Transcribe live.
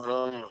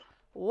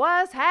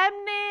What's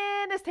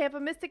happening? It's Tampa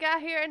Mystic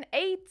out here in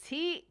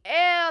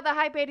ATL, the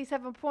Hype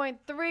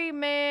 87.3,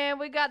 man.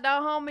 We got the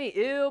homie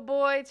Ill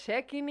Boy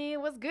checking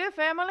in. What's good,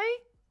 family?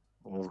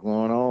 What's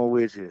going on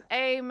with you?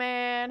 Hey,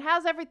 man.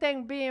 How's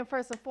everything being,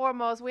 first and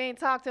foremost? We ain't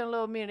talked in a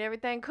little minute.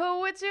 Everything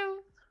cool with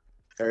you?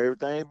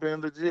 Everything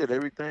been legit.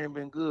 Everything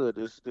been good.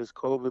 This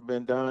COVID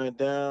been dying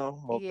down.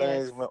 More Yes.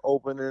 things been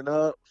opening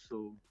up.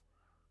 So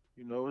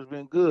it's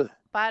been good.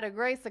 By the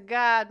grace of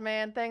God,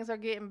 man, things are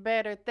getting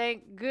better.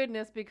 Thank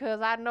goodness,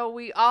 because I know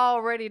we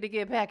all ready to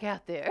get back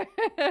out there.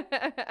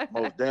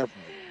 Most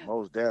definitely.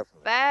 Most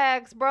definitely.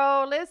 Facts,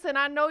 bro. Listen,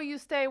 I know you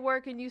stay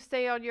working, you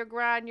stay on your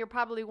grind. You're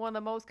probably one of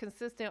the most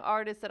consistent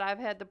artists that I've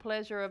had the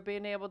pleasure of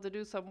being able to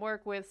do some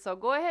work with. So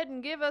go ahead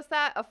and give us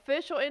that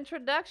official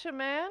introduction,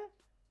 man.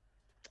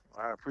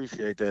 I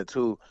appreciate that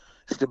too.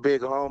 It's the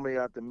big homie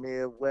out the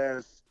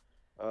Midwest.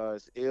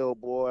 It's ill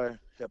boy,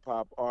 hip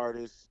hop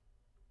artist.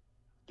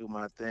 Do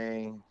my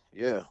thing.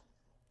 Yeah.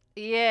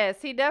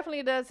 Yes, he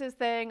definitely does his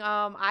thing.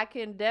 I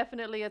can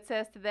definitely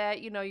attest to that.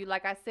 You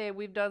like I said,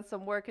 we've done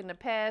some work in the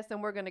past, and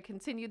we're going to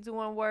continue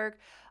doing work.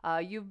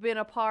 You've been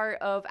a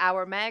part of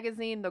our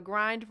magazine, The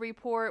Grind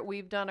Report.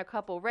 We've done a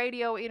couple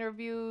radio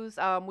interviews.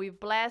 We've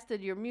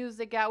blasted your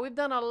music out. We've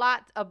done a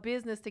lot of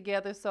business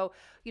together. So,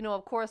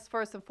 of course,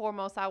 first and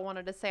foremost, I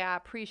wanted to say I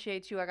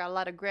appreciate you. I got a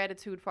lot of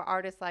gratitude for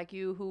artists like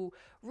you who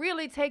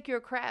really take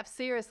your craft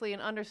seriously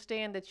and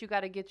understand that you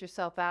got to get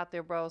yourself out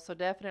there, bro. So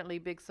definitely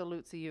big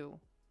salute to you.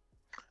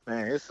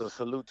 Man, it's a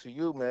salute to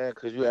you, man,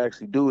 because you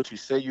actually do what you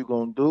say you're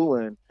gonna do,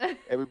 and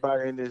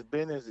everybody in this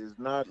business is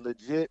not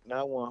legit,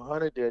 not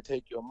 100. They'll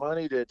take your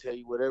money, they'll tell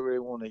you whatever they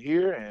want to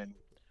hear, and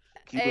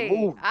keep it Hey,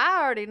 moving.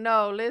 I already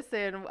know.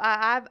 Listen,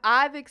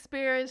 I've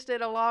experienced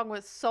it along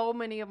with so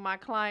many of my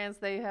clients.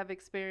 They have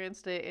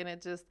experienced it, and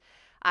it just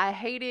I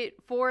hate it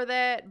for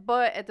that.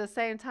 But at the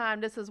same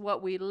time, this is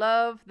what we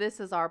love. This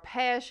is our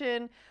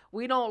passion.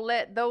 We don't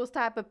let those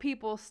type of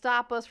people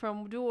stop us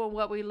from doing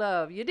what we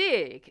love. You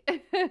dig?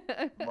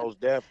 Most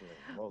definitely,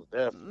 most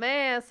definitely.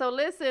 Man, so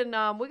listen,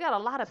 we got a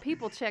lot of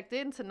people checked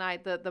in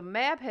tonight. The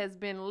map has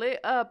been lit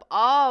up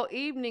all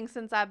evening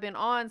since I've been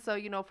on. So,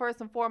 first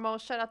and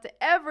foremost, shout out to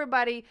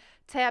everybody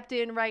tapped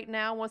in right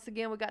now. Once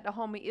again, we got the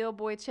homie Ill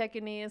Boy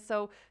checking in.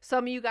 So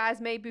some of you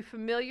guys may be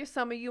familiar,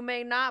 some of you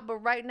may not, but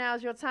right now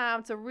is your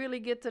time to really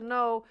get to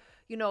know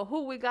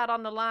who we got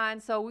on the line.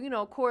 So,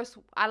 of course,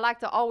 I like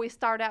to always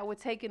start out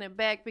with taking it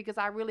back because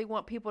I really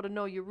want people to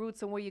know your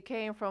roots and where you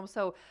came from.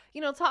 So,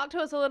 talk to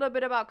us a little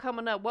bit about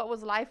coming up. What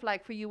was life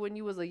like for you when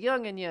you was a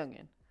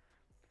youngin'?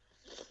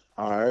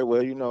 All right,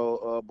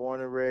 well, born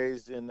and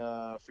raised in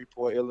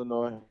Freeport,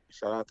 Illinois.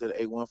 Shout out to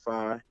the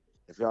 815.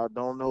 If y'all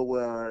don't know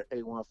where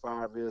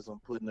 815 is, I'm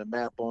putting a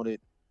map on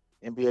it.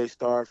 NBA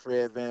star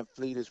Fred Van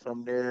Fleet is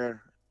from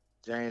there.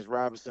 James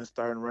Robinson,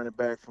 starting running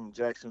back from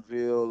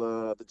Jacksonville,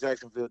 the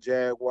Jacksonville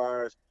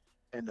Jaguars.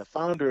 And the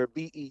founder of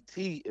BET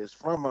is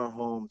from my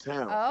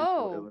hometown, Freeport,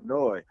 Oh,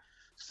 Illinois.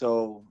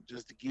 So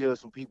just to give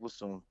some people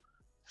some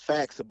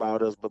facts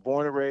about us, but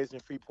born and raised in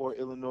Freeport,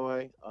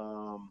 Illinois.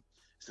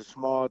 It's a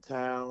small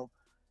town.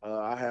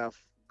 I have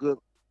good,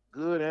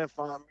 good and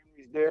fond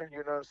memories there.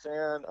 You know what I'm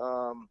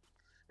saying?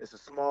 It's a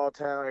small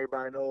town.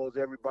 Everybody knows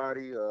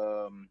everybody.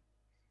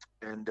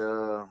 And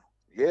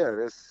yeah,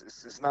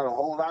 it's not a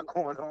whole lot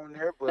going on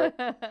there, but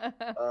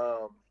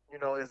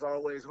it's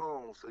always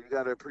home. So you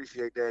got to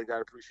appreciate that. You got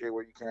to appreciate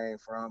where you came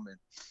from, and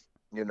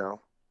you know,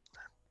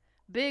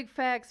 big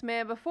facts,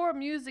 man. Before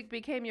music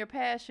became your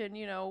passion,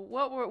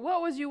 what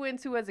was you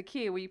into as a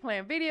kid? Were you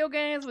playing video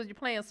games? Was you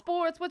playing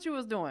sports? What you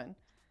was doing?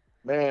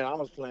 man, I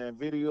was playing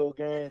video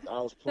games.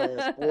 I was playing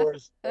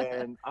sports,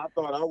 and I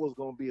thought I was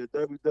gonna be a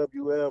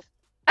WWF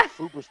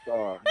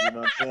superstar. You know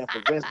what I'm saying?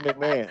 For Vince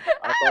McMahon,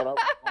 I thought I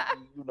was gonna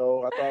be.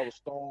 I thought I was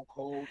Stone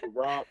Cold, The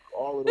Rock,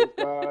 all of those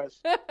guys,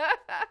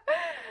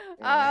 Oh,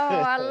 and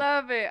I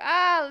love it.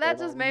 Ah, that and I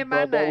just really made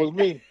my thought that was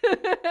night.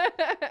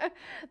 me.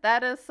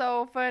 That is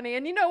so funny.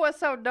 And you know what's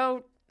so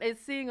dope is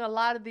seeing a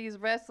lot of these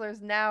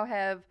wrestlers now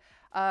have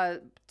uh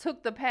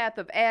took the path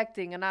of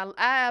acting, and I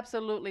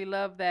absolutely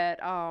love that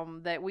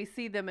that we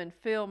see them in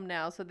film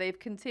now, so they've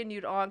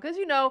continued on because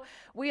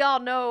we all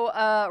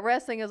know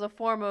wrestling is a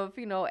form of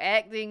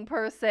acting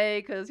per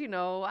se, because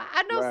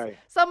I know Right.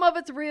 some of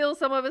it's real,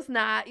 some of it's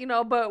not,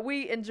 but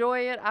we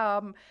enjoy it.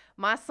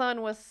 My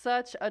son was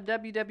such a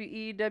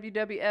WWE,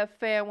 WWF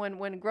fan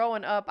when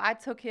growing up. I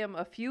took him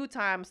a few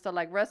times to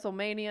like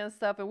WrestleMania and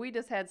stuff, and we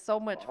just had so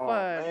much Oh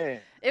fun. man,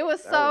 It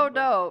was that was so that was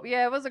dope. a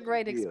Yeah, it was a big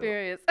great deal.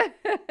 experience.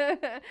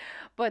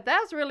 But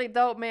that's really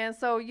dope, man.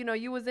 So,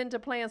 you was into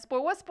playing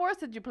sport. What sports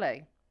did you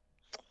play?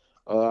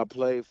 I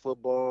played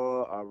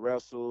football, I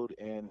wrestled,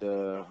 and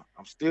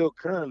I'm still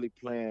currently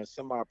playing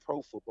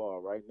semi-pro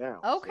football right now.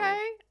 So, Okay.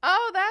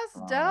 Oh,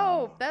 that's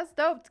dope. uh, That's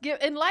dope. Give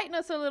enlighten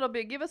us a little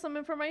bit. Give us some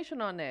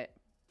information on that.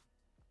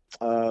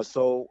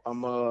 so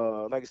I'm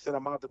like I said,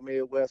 I'm out the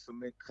Midwest.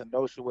 I'm in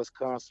Kenosha,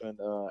 Wisconsin,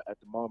 at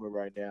the moment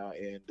right now,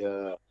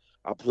 and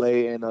I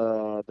play in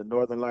the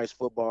Northern Lights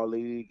Football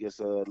League. It's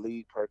a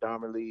league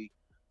predominantly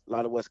a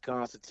lot of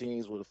Wisconsin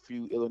teams with a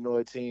few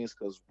Illinois teams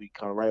because we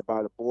kind of right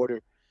by the border.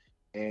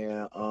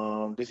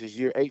 and this is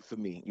year 8 for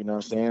me. You know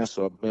what I'm saying?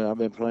 So I've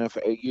been playing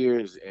for 8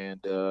 years, and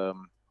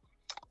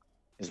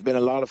it's been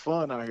a lot of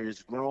fun out here.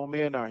 It's grown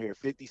men out here,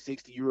 50,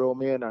 60-year-old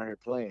men out here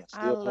playing, I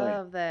still playing.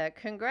 love that.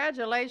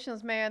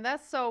 Congratulations, man.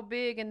 That's so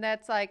big. And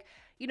that's like,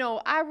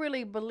 I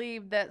really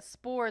believe that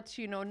sports,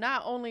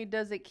 not only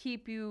does it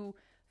keep you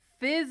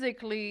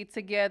physically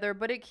together,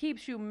 but it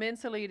keeps you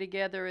mentally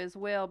together as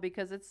well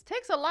because it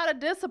takes a lot of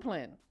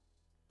discipline.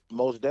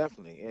 Most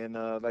definitely. And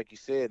like you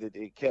said,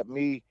 it kept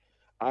me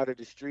out of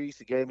the streets.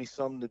 It gave me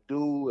something to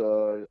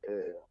do.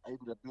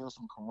 Able to build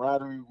some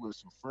camaraderie with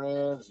some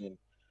friends, and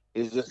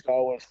it's just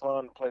always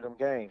fun to play them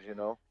games. You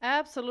know.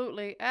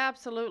 Absolutely,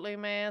 absolutely,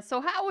 man. So,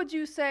 how would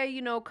you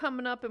say,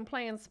 coming up and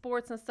playing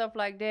sports and stuff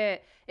like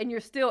that, and you're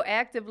still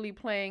actively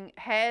playing,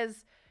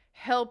 has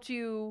helped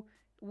you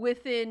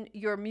within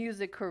your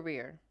music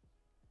career?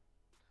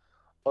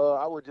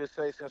 I would just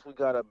say since we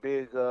got a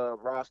big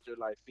roster,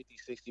 like 50,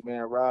 60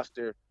 man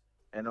roster,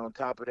 and on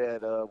top of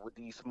that, with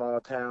these small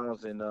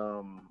towns and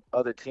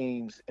other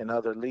teams in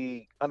other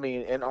league, I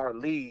mean, in our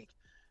league,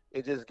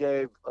 it just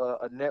gave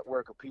a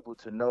network of people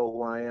to know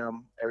who I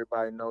am.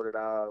 Everybody know that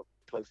I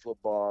play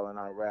football and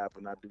I rap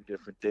and I do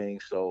different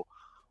things. So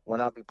when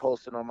I be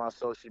posting on my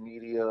social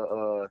media,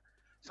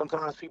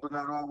 sometimes people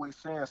not always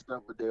saying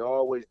stuff, but they're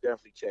always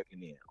definitely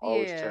checking in,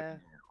 always Yeah,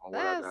 checking in on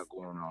what I that's, got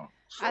going on.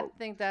 I So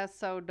think that's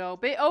so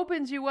dope. It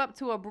opens you up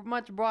to a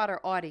much broader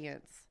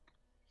audience.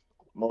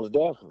 most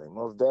definitely,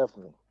 most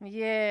definitely.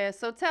 Yeah,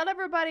 so tell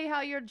everybody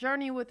how your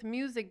journey with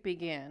music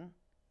began.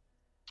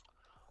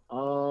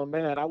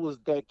 Man, I was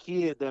that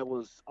kid that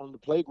was on the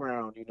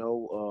playground,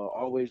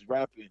 always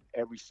rapping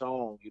every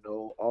song,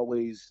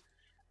 always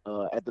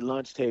at the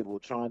lunch table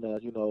trying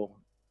to,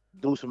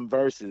 do some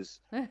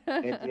verses. And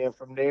then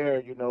from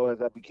there,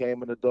 as I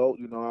became an adult,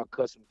 I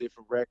cut some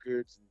different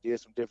records and did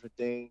some different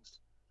things.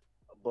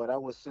 But I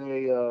would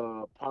say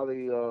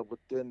probably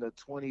within the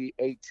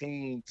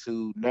 2018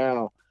 to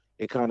now,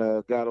 it kind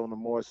of got on a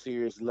more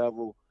serious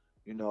level.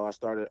 I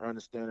started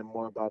understanding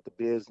more about the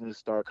business,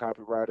 start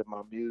copywriting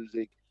my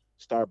music,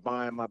 start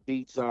buying my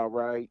beats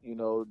outright,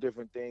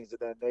 different things of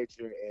that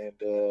nature,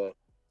 and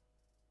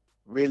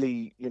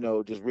really,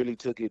 just really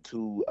took it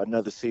to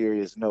another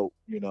serious note,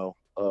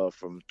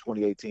 from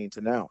 2018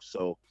 to now.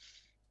 So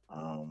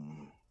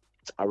um,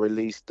 I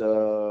released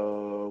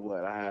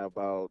what I have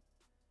about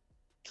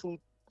two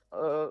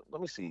let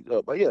me see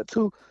but yeah,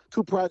 two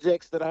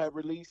projects that I have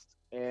released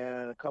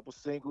and a couple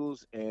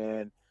singles,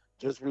 and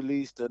just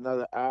released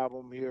another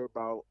album here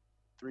about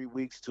 3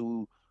 weeks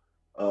to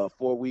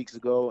 4 weeks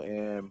ago,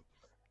 and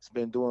it's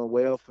been doing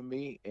well for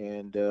me.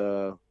 And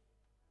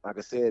like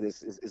I said,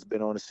 it's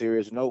been on a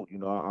serious note.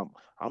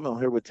 I'm on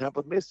here with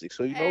Tampa Mystic,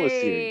 so it's serious.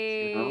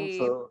 Hey,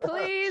 So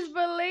please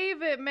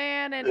believe it,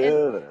 man. And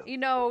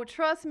yeah.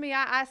 trust me,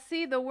 I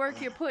see the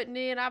work you're putting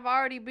in. I've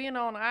already been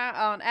on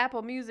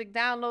Apple Music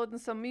downloading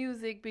some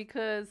music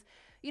because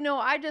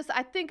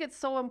I think it's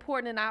so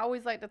important, and I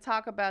always like to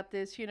talk about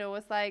this.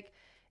 It's like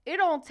it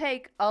don't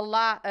take a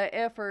lot of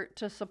effort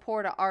to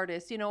support an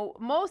artist.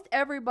 Most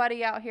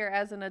everybody out here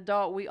as an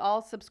adult, we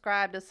all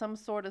subscribe to some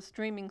sort of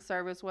streaming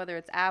service, whether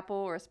it's Apple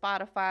or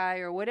Spotify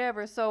or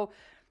whatever. So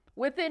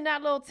within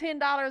that little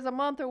 $10 a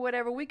month or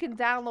whatever, we can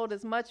download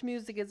as much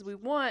music as we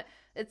want.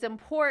 It's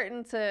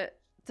important to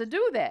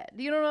do that.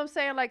 You know what I'm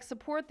saying? Like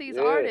support these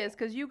Yeah. artists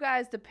because you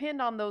guys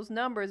depend on those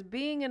numbers.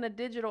 Being in a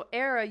digital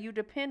era, you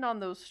depend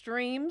on those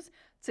streams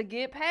to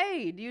get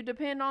paid. You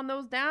depend on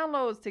those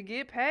downloads to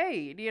get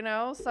paid.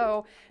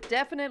 So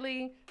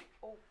definitely.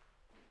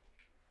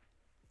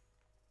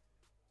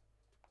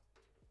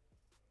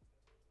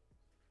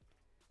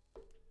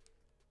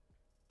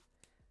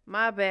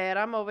 My bad.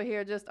 I'm over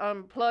here just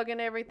unplugging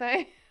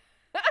everything.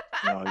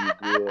 No, you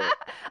good.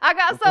 I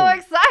got so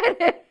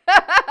excited.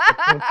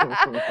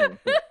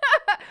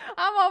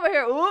 I'm over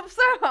here. Oops!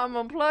 I'm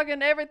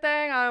unplugging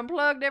everything. I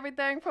unplugged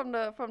everything from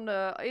the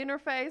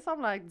interface.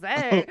 I'm like,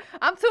 dang,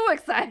 I'm too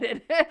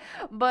excited.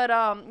 But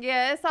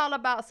yeah, it's all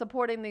about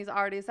supporting these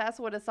artists. That's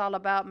what it's all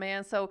about,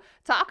 man. So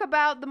talk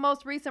about the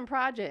most recent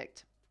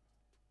project.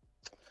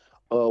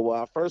 Well,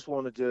 I first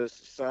want to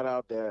just shout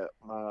out that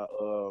my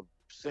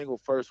single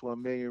 "First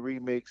 1 Million"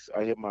 remix.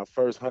 I hit my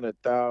first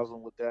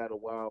 100,000 with that a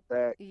while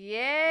back. You see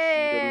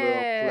the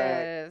little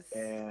plaque, Yes.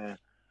 and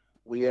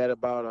we at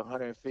about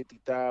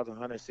 150,000,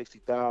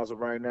 160,000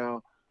 right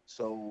now.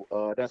 So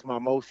that's my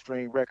most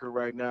streamed record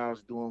right now.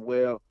 It's doing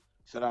well.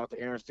 Shout out to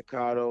Aaron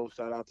Staccato.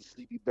 Shout out to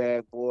Sleepy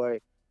Bag Boy,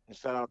 and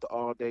shout out to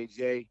All Day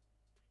J.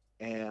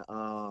 And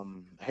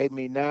Hate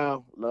Me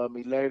Now, Love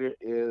Me Later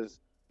is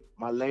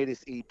my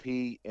latest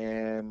EP,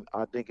 and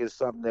I think it's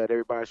something that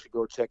everybody should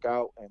go check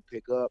out and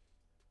pick up.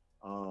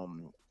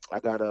 Um, I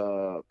got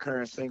a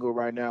current single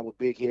right now with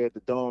Big Head,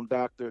 the Dome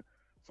Doctor,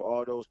 for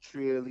all those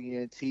Trill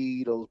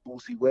ENT, those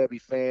Boosie Webby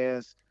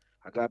fans.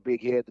 I got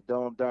Big Head, the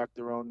Dome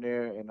Doctor on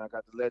there, and I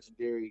got the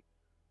legendary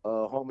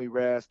homie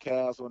Raz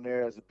Cows on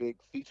there as a big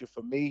feature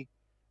for me.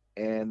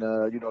 And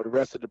the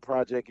rest of the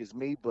project is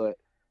me, but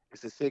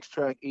it's a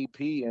 6-track EP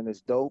and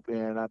it's dope,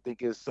 and I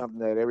think it's something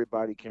that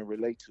everybody can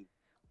relate to.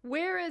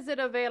 Where is it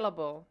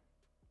available?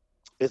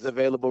 It's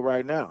available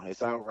right now.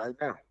 It's out right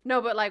now.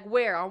 No, but like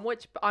where? On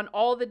which? On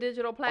all the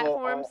digital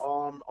platforms?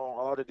 On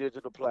all the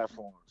digital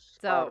platforms,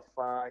 So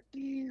Spotify,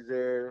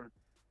 Deezer,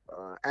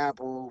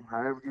 Apple,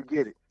 however you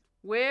get it.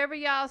 wherever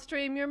y'all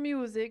stream your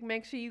music,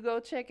 make sure you go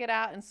check it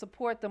out and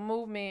support the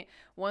movement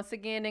once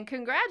again. And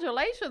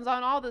congratulations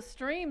on all the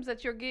streams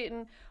that you're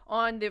getting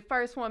on the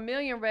first 1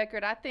 million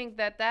record. I think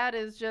that that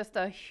is just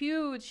a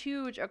huge,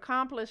 huge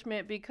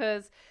accomplishment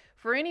because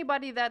for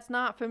anybody that's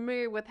not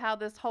familiar with how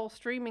this whole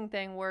streaming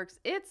thing works,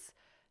 it's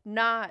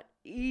not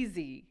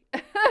easy.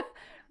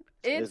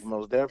 It's it's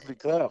most definitely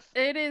tough.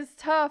 it is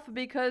tough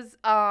because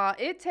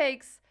it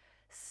takes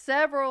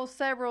several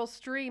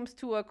streams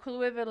to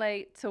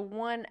equivalent to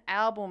one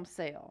album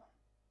sale.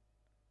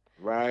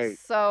 Right,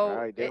 So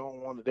right. They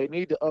don't want to. They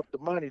need to up the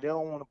money. They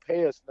don't want to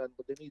pay us nothing,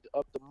 but they need to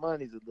up the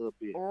monies a little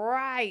bit.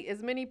 right,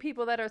 as many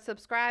people that are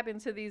subscribing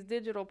to these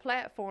digital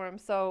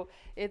platforms. So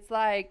it's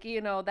like,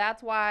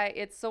 that's why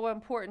it's so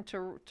important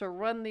to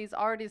run these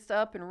artists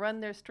up and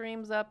run their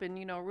streams up and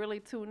really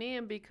tune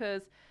in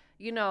because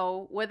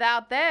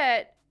without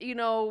that,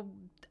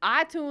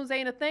 iTunes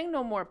ain't a thing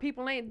no more.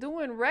 People ain't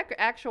doing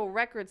actual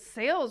record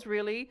sales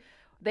really.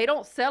 They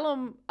don't sell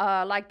them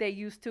like they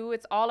used to.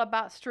 It's all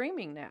about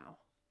streaming now.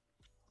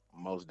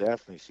 Most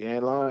definitely. She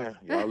ain't lying.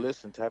 Y'all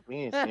listen, tap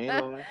in. She ain't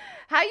lying.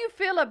 How you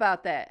feel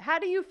about that? How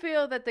do you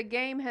feel that the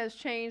game has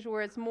changed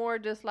where it's more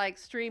just like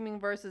streaming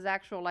versus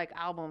actual like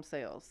album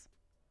sales?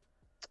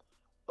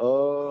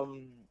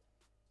 Um,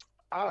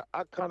 I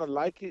kind of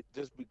like it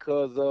just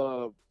because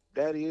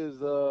that is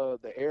the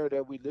era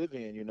that we live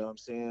in. You know what I'm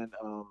saying?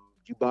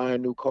 You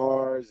buying new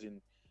cars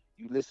and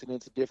you listening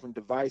to different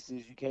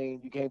devices. You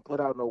can't put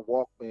out no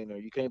Walkman or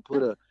you can't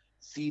put a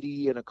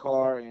CD in a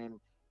car, and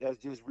that's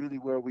just really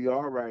where we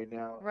are right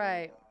now. And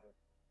Right.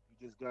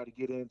 you just got to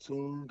get in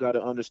tune, got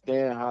to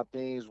understand how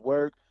things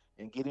work,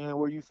 and get in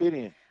where you fit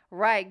in.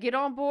 Right. Get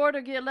on board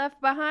or get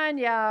left behind,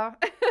 y'all.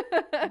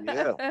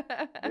 Yeah,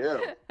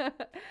 yeah.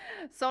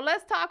 So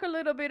let's talk a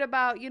little bit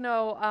about,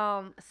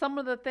 some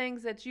of the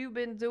things that you've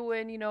been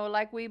doing.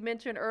 Like we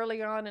mentioned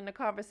early on in the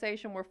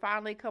conversation, we're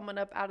finally coming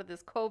up out of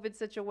this COVID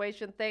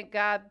situation. Thank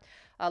God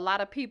a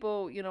lot of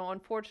people,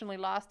 unfortunately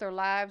lost their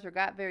lives or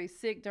got very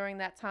sick during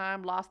that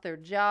time, lost their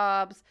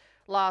jobs,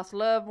 lost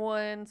loved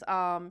ones.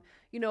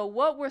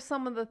 What were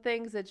some of the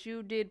things that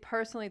you did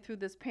personally through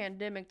this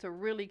pandemic to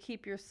really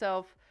keep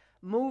yourself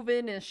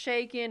moving and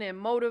shaking and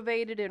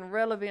motivated and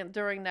relevant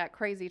during that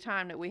crazy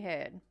time that we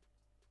had?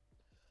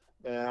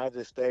 Man, I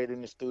just stayed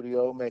in the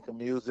studio making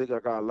music. I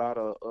got a lot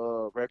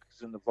of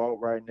records in the vault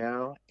right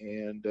now,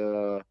 and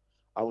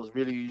I was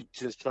really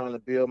just trying to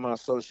build my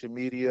social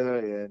media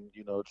and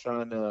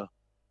trying to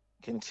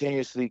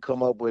continuously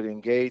come up with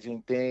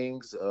engaging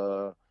things,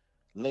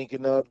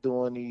 linking up,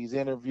 doing these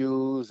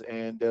interviews,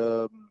 and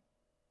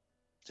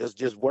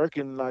just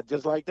working like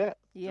just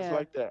Yeah,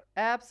 like that.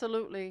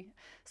 absolutely.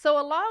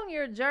 So, along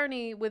your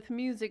journey with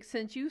music,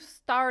 since you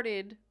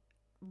started,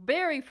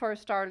 very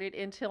first started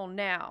until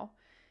now,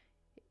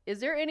 is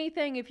there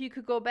anything, if you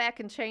could go back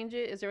and change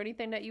it, is there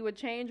anything that you would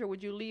change or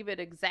would you leave it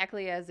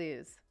exactly as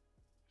is?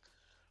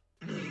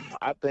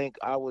 I think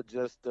I would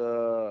just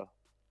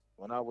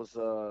when I was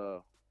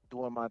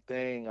doing my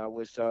thing, I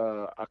wish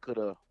I could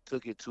have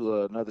took it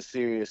to another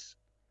serious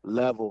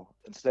level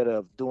instead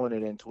of doing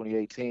it in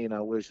 2018.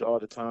 I wish all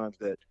the times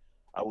that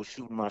I was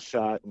shooting my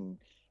shot and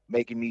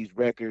making these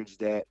records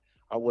that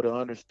I would have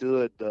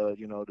understood the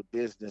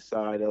business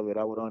side of it.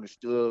 I would have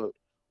understood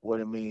what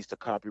it means to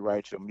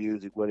copyright your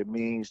music, what it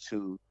means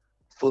to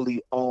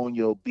fully own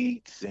your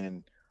beats,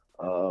 and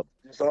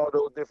just all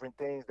those different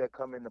things that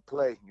come into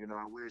play.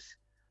 I wish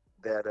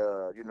that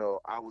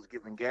I was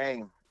given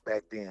game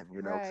back then,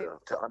 Right.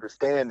 to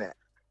understand that.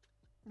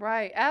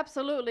 Right,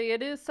 absolutely.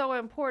 It is so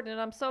important,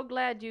 and I'm so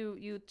glad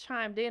you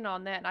chimed in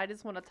on that. And I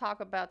just want to talk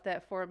about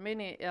that for a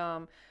minute.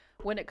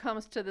 When it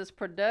comes to this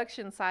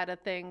production side of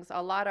things,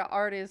 a lot of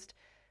artists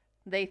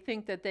they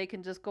think that they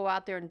can just go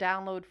out there and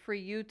download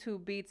free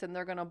YouTube beats and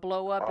they're gonna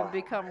blow up and Oh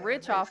become man,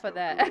 rich they off of still do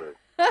that. it.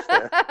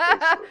 They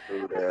still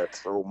do that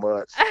so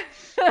much.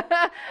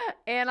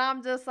 And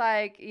I'm just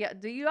like, yeah,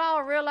 do you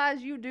all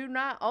realize you do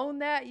not own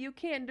that? You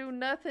can't do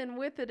nothing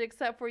with it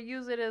except for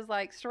use it as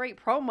like straight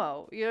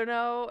promo.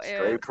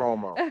 Straight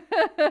promo.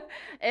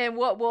 And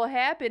what will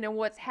happen and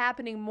what's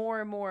happening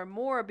more and more and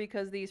more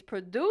because these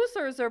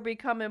producers are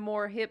becoming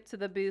more hip to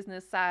the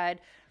business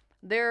side,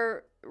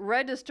 they're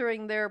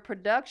registering their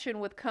production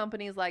with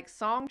companies like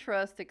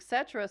Songtrust,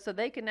 etc., so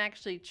they can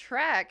actually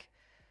track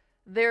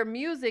their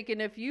music.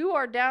 And if you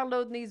are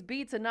downloading these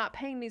beats and not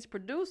paying these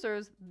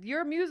producers,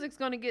 your music's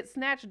going to get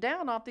snatched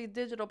down off these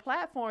digital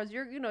platforms.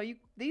 They're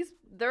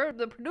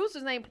the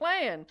producers ain't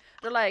playing.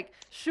 They're like,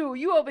 shoot,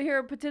 you over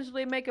here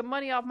potentially making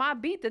money off my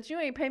beat that you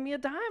ain't pay me a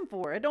dime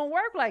for. It don't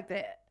work like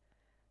that.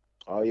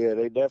 Oh yeah,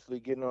 they definitely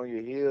getting on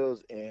your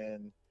heels,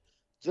 and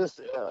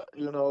just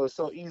it's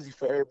so easy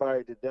for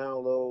everybody to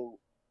download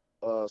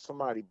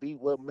somebody beat.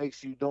 What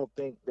makes you don't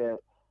think that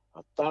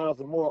a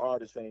thousand more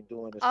artists ain't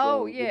doing the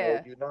Oh same?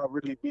 yeah. You're not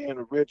really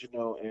being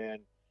original, and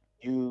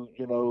you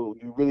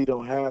really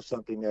don't have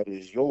something that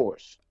is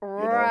yours.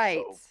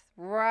 Right, So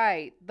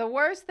right. The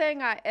worst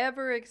thing I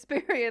ever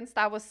experienced,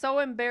 I was so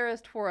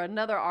embarrassed for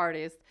another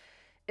artist,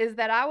 is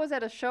that I was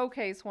at a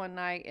showcase one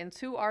night and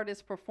two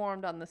artists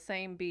performed on the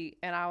same beat,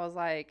 and I was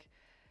like,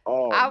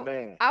 oh I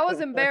man. I was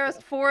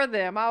embarrassed for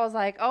them. I was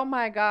like, "Oh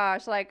my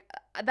gosh!" Like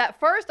that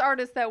first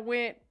artist that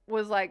went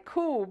was like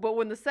cool, but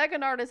when the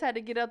second artist had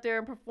to get up there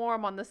and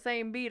perform on the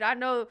same beat, I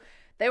know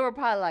they were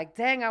probably like,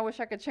 "Dang, I wish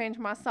I could change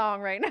my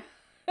song right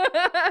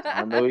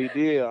I now." know he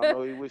did. I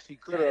know he wish he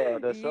could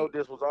have. The show Ye-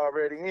 this was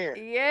already in.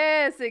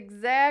 Yes,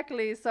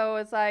 exactly. So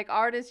it's like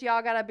artists,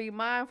 y'all gotta be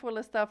mindful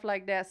of stuff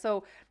like that.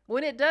 So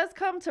when it does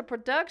come to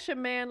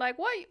production, man, like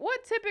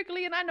what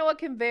typically, and I know it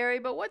can vary,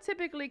 but what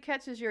typically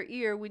catches your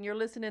ear when you're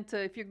listening to,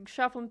 if you're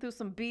shuffling through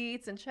some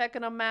beats and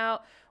checking them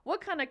out,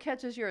 what kind of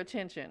catches your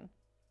attention?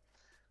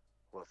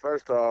 Well,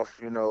 first off,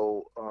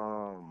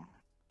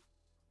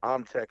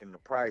 I'm checking the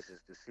prices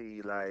to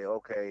see like,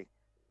 okay,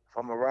 if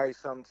I'm gonna write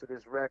something to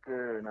this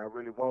record and I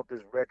really want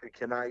this record,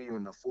 can I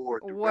even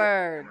afford the record? You know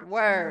Word, what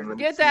I'm saying? word.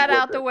 Get that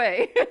out the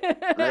way.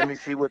 Let me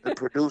see what the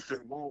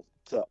producer wants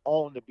to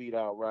own the beat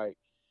outright.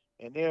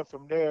 And then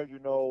from there,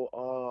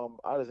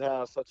 I just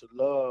have such a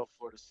love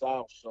for the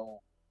South. So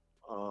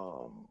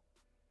um,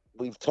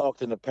 we've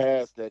talked in the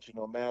past that,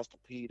 Master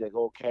P, that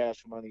whole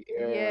Cash Money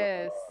era,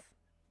 Yes.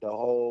 the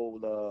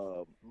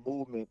whole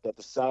movement that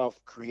the South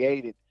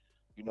created,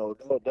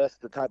 that's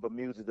the type of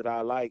music that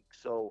I like.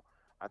 So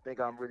I think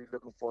I'm really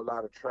looking for a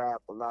lot of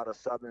trap, a lot of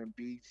Southern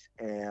beats,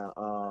 and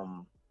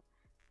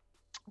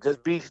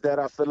just beats that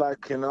I feel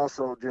like can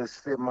also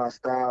just fit my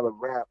style of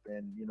rap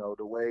and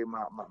the way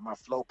my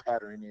flow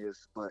pattern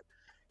is. But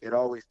it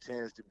always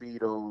tends to be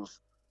those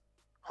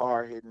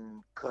hard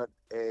hitting, cut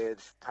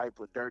edge type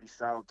of dirty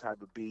south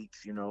type of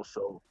beats.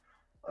 So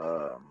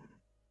um,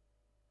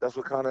 that's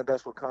what kind of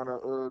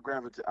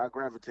I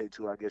gravitate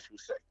to, I guess you would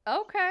say.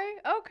 Okay,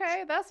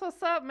 okay, that's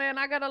what's up, man.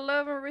 I got a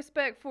love and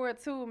respect for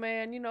it too,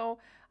 man.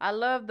 I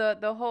love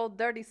the whole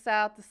dirty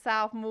South, the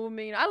South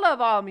movement. I love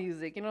all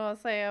music, you know what I'm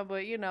saying?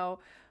 But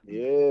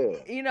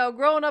Yeah.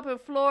 growing up in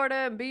Florida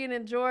and being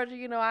in Georgia,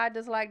 I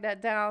just like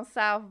that down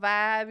south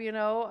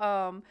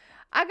vibe.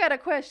 I got a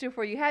question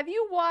for you. Have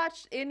you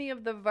watched any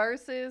of the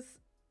verses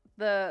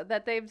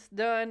that they've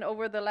done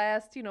over the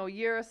last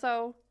year or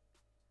so?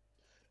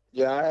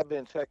 Yeah, I have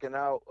been checking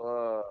out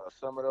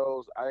some of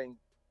those. I ain't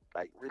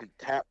like really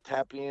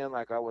tap in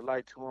like I would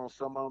like to on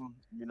some of them.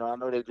 I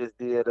know they just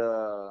did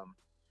the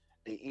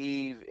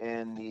Eve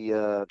and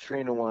the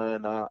Trina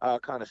one. I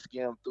kind of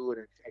skimmed through it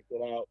and checked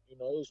it out. It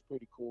was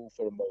pretty cool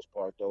for the most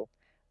part though.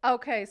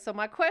 Okay, so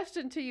my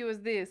question to you is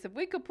this: if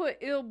we could put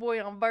Ill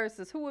Boy on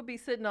verses, who would be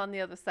sitting on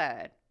the other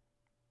side?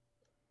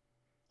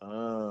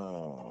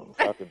 If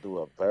I could do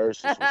a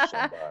versus with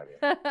somebody,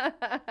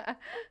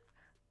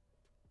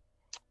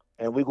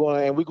 and we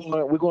going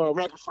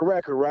record for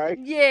record, right?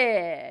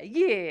 Yeah,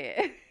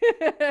 yeah.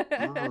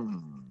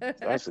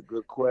 That's a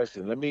good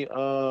question.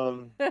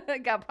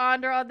 Got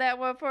ponder on that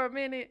one for a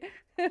minute.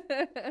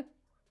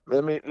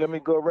 Let me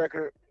go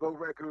record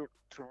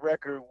to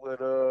record with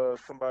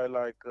somebody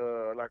like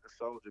a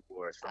Soldier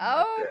Boy or something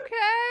like that.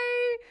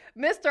 Okay.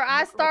 Mister, Let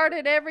I me go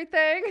started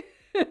everything.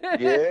 He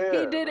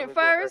Yeah, did let it me go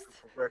first.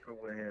 record for record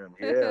with him.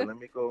 Yeah, let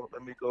me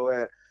go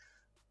at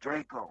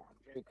Draco.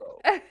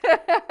 Draco.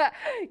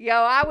 Yo,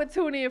 I would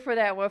tune in for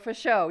that one for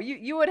sure.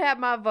 You would have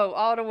my vote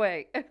all the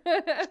way.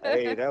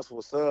 Hey, that's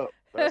what's up.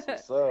 That's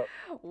what's up.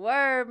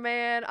 Word,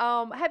 man.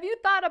 Have you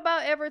thought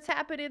about ever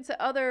tapping into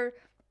other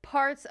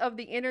parts of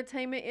the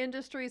entertainment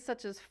industry,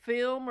 such as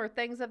film or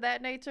things of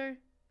that nature?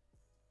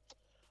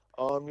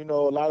 A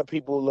lot of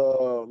people,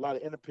 a lot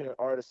of independent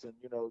artists, and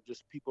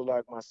just people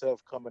like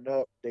myself coming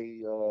up,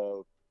 they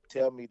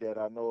tell me that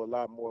I know a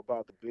lot more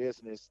about the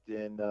business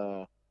than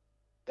the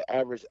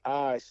average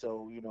eye.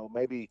 So,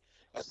 maybe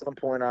at some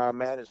point I'll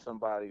manage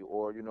somebody,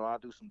 or I'll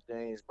do some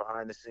things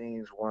behind the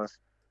scenes once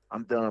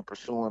I'm done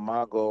pursuing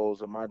my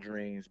goals and my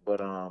dreams. But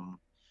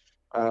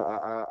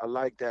I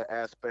like that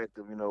aspect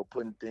of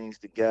putting things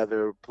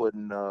together,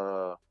 putting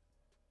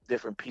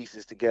different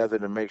pieces together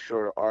to make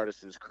sure the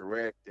artist is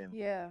correct, and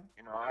Yeah.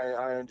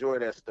 I enjoy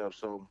that stuff.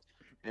 So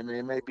I mean,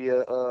 it may be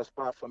a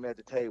spot for me at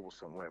the table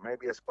somewhere.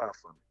 Maybe a spot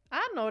for me.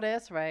 I know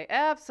that's right.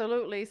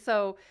 Absolutely.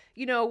 So,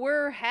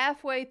 we're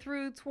halfway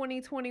through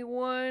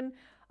 2021.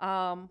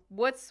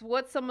 What's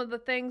some of the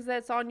things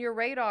that's on your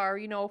radar,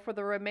 for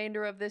the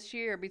remainder of this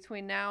year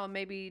between now and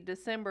maybe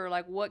December?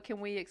 Like what can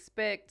we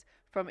expect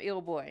from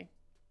Ill Boy?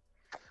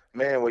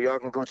 Man, well, y'all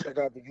can go check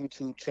out the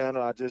YouTube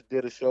channel. I just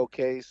did a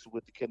showcase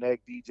with the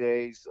Connect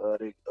DJs,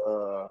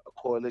 a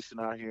coalition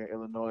out here in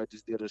Illinois.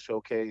 Just did a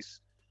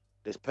showcase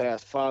this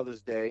past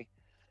Father's Day,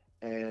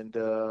 and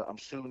I'm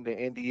shooting to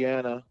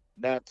Indiana,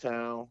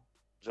 Naptown,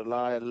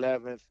 July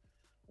 11th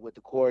with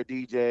the core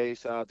DJ.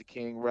 Shout out to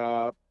King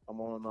Rob.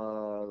 I'm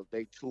on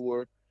they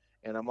tour,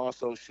 and I'm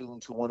also shooting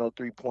to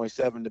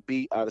 103.7 The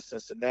Beat out of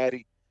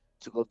Cincinnati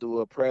to go do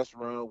a press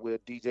run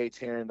with DJ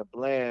Terran the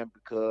Bland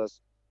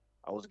because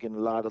I was getting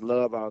a lot of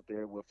love out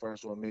there with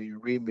First 1 Million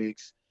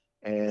Remix,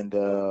 and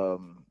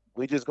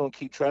we just gonna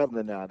keep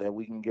traveling now that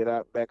we can get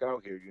out back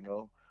out here.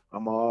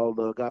 I'm all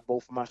got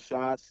both of my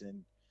shots,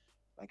 and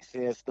like I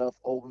said, stuff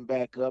opened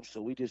back up.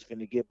 So we just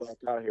finna get back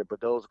out here. But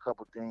those a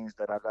couple things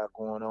that I got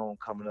going on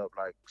coming up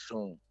like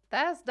soon.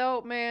 That's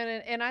dope,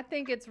 man. And I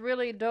think it's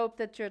really dope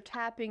that you're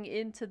tapping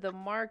into the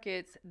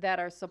markets that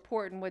are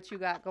supporting what you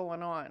got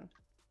going on.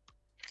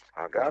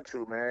 I got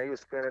to, man. You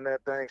was spending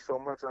that thing so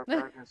much. I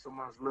got getting so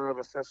much love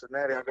in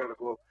Cincinnati. I gotta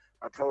go.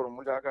 I told him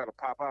I gotta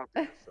pop out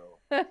there.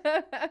 So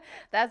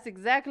That's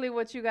exactly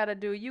what you got to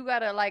do. You got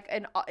to like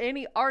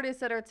any artists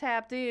that are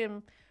tapped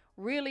in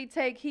really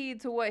take heed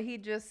to what he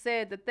just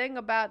said. The thing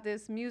about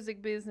this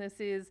music business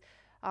is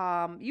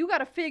you got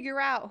to figure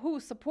out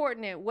who's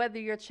supporting it, whether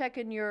you're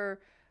checking your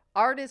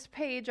artist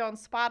page on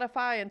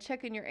Spotify and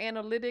checking your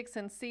analytics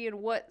and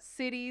seeing what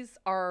cities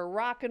are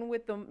rocking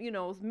with the,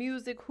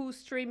 music, who's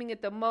streaming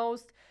it the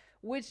most,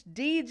 which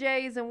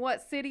DJs and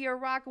what city are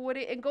rocking with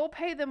it, and go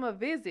pay them a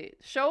visit.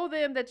 Show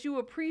them that you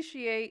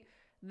appreciate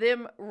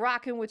them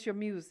rocking with your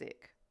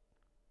music.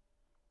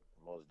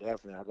 most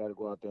definitely, I gotta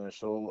go out there and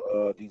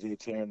show DJ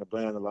Terry and the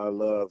band a lot of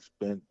love.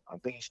 I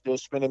think he's still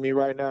spinning me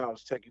right now. I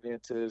was checking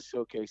into his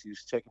showcase. He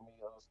was checking me.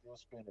 Still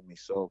spinning me.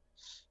 So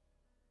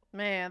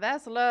Man,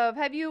 that's love.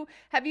 Have you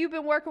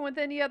been working with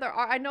any other?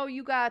 I know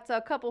you got a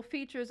couple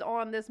features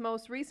on this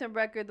most recent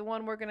record, the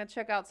one we're gonna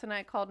check out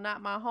tonight called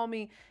 "Not My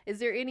Homie." Is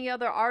there any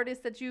other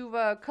artists that you've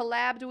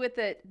collabed with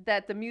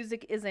that the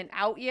music isn't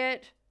out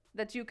yet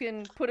that you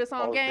can put us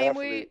on most game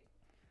with?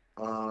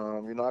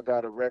 definitely, I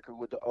got a record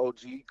with the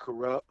OG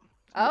Corrupt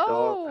from the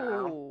Dog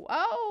Pound. Oh, And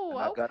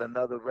I oh, got okay.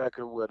 another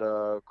record with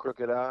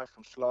Crooked Eye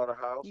from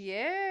Slaughterhouse.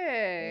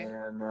 Yeah.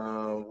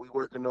 And we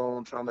working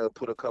on trying to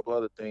put a couple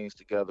other things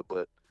together,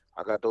 but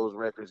I got those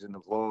records in the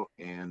vault,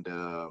 and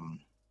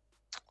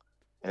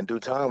in due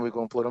time we're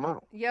gonna put them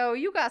out. Yo,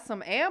 you got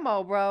some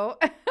ammo, bro.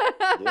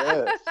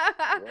 Yes,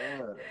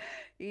 yes.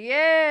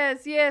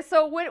 Yes, yes.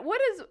 So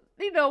what is,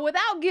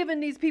 without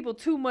giving these people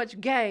too much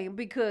game,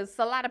 because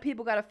a lot of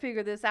people got to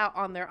figure this out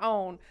on their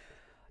own.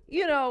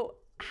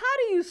 How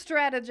do you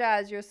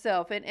strategize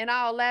yourself? And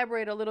I'll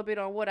elaborate a little bit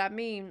on what I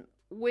mean.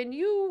 When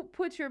you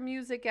put your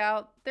music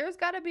out, there's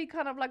got to be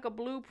kind of like a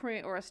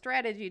blueprint or a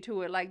strategy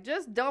to it. Like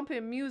just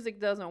dumping music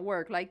doesn't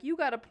work. Like you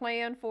got to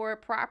plan for it,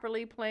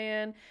 properly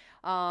plan,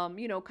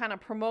 kind of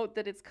promote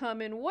that it's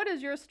coming. What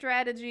is your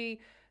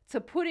strategy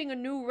to putting a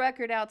new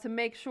record out to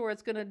make sure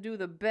it's going to do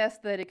the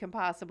best that it can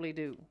possibly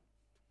do?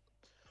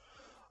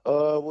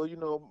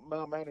 Well,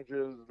 my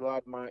manager is a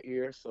lot in my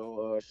ear,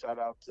 so shout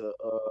out to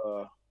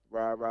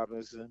Rod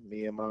Robinson,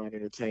 Me and Mine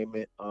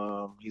Entertainment.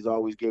 He's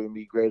always giving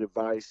me great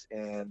advice,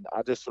 and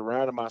I just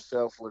surrounded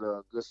myself with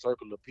a good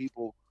circle of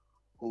people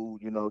who,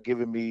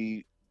 giving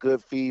me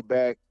good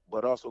feedback,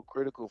 but also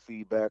critical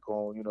feedback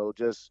on,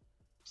 just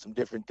some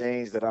different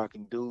things that I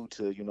can do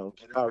to,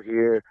 get out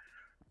here,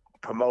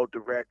 promote the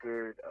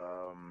record.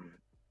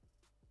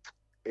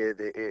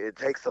 It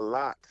takes a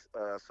lot.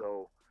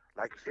 So,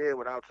 like you said,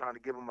 without trying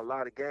to give them a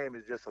lot of game,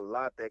 it's just a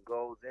lot that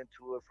goes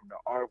into it from the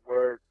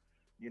artwork,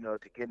 to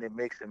getting it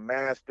mixed and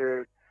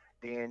mastered.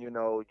 Then, you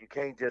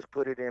can't just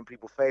put it in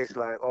people's face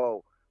like,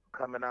 oh,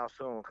 coming out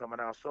soon,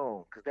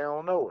 because they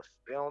don't know us.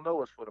 They don't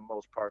know us for the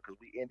most part because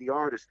we indie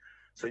artists.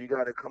 So you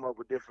got to come up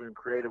with different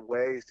creative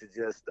ways to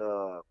just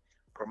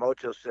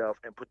promote yourself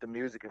and put the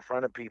music in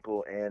front of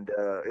people. And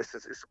it's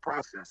a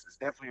process. It's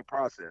definitely a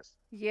process.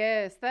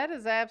 Yes, that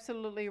is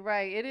absolutely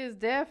right. It is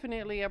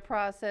definitely a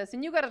process,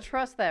 and you got to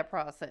trust that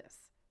process.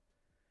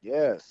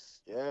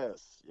 Yes,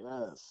 yes,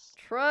 yes.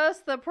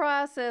 Trust the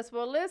process.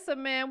 Well,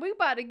 listen, man, we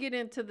about to get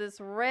into this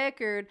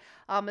record.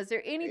 Is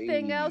there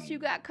anything else you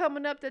Hey, got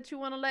coming up that you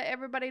want to let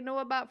everybody know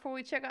about before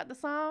we check out the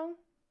song?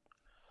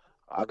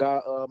 I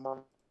got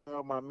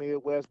my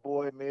Midwest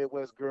boy,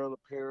 Midwest girl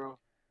apparel.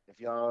 If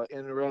y'all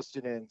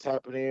interested in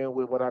tapping in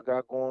with what I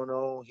got going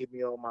on, hit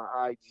me on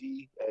my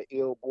IG at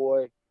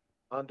illboy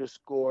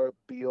underscore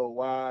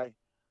BOY.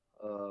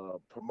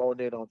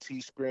 Promoting it on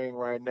Teespring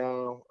right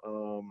now.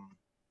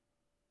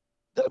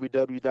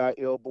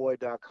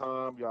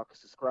 www.illboy.com. Y'all can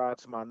subscribe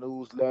to my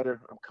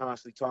newsletter. I'm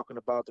constantly talking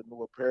about the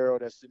new apparel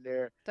that's in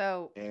there,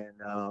 So, and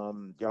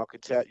y'all can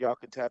tap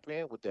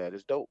in with that.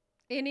 It's dope.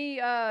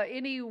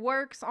 any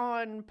works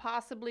on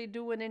possibly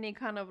doing any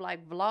kind of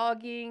like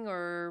vlogging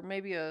or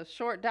maybe a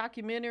short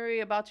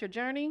documentary about your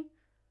journey?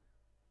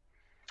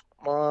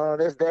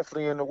 That's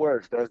definitely in the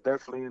works. That's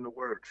definitely in the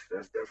works.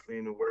 That's definitely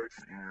in the works,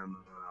 and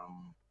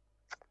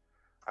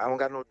I don't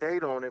got no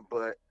date on it,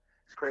 but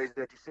it's crazy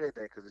that you said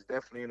that because it's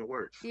definitely in the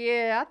works.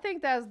 Yeah, I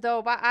think that's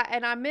dope.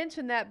 I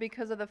mentioned that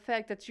because of the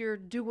fact that you're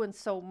doing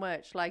so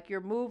much. Like you're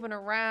moving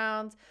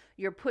around,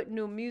 you're putting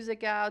new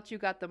music out, you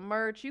got the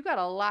merch, you got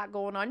a lot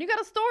going on. You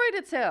got a story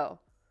to tell.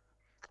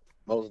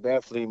 Most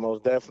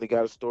definitely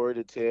got a story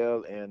to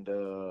tell, and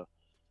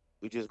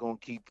we just gonna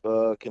keep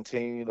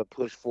continuing to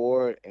push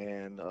forward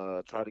and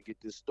try to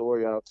get this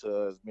story out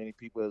to as many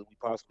people as we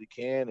possibly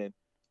can, and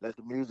let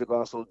the music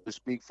also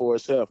speak for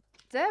itself.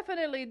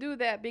 Definitely do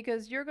that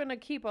because you're going to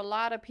keep a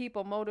lot of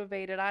people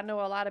motivated. I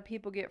know a lot of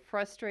people get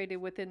frustrated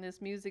within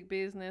this music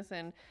business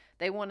and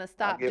they want to I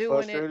stop get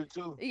doing it. frustrated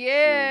too. Shoot.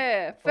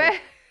 Yeah.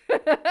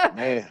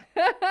 Man.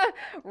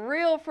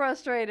 Real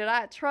frustrated.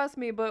 I trust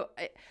me, but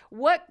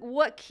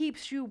what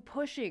keeps you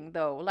pushing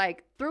though?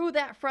 Like through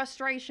that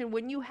frustration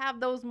when you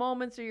have those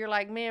moments where you're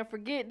like, "Man,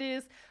 forget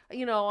this.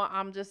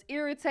 I'm just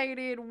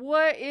irritated."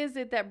 What is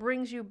it that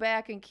brings you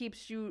back and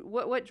keeps you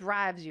what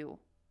drives you?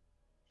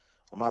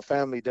 My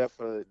family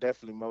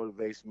definitely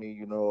motivates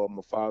me. I'm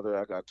a father.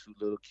 I got two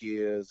little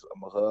kids.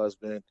 I'm a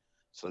husband.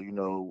 So,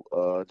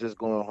 just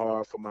going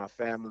hard for my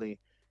family.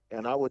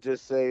 And I would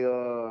just say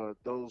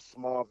those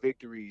small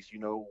victories,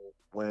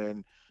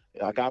 when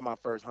I got my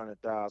first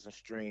 100,000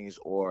 streams,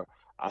 or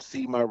I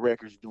see my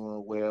records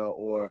doing well,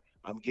 or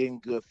I'm getting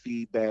good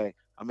feedback.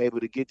 I'm able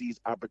to get these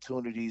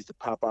opportunities to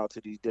pop out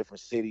to these different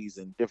cities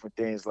and different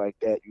things like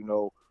that.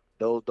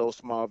 Those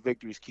small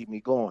victories keep me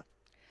going.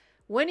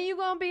 When are you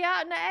gonna be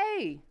out in the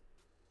A?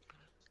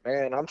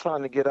 Man, I'm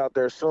trying to get out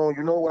there soon.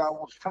 You know what? I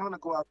was trying to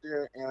go out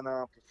there and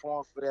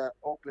perform for that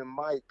open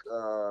mic.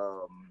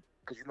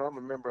 Cause I'm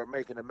a member of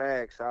Making the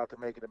Mag. Shout out to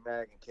Making the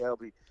Mag and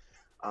Kelby.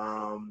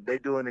 They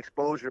do an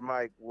exposure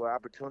mic with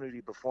opportunity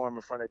to perform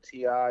in front of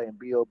Ti and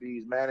Bob's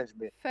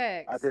management.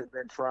 I Facts. just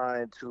been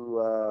trying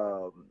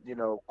to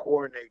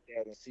coordinate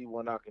that and see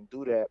when I can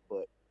do that.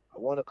 But I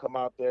want to come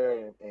out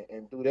there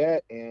and do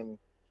that. And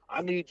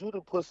I need you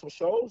to put some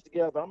shows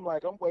together. I'm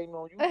waiting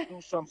on you to do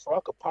something so I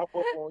could pop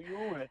up on you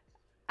and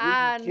we can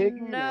I kick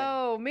it. And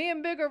know. Me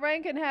and Bigger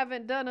Rankin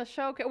haven't done a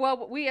showcase.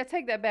 Well, I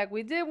take that back.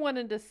 We did one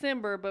in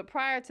December, but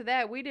prior to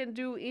that, we didn't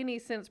do any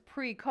since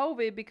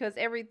pre-COVID because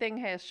everything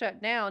has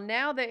shut down.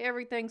 Now that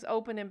everything's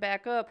opening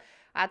back up,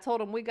 I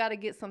told them we got to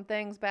get some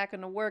things back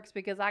in the works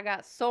because I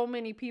got so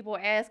many people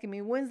asking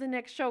me, when's the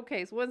next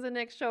showcase? When's the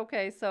next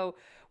showcase? So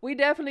we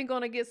definitely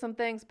going to get some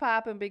things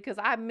popping because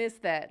I miss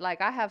that.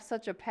 Like I have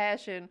such a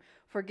passion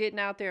for getting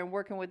out there and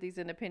working with these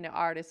independent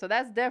artists. So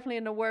that's definitely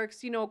in the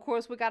works. Of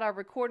course, we got our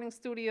recording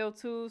studio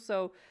too.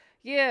 So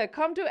yeah,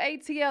 come to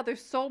ATL.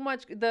 There's so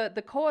much.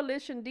 The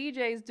Coalition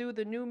DJs do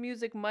the New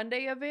Music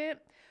Monday event,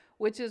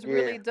 which is yeah,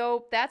 really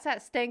dope. That's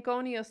at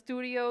Stankonia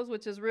Studios,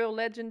 which is real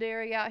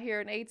legendary out here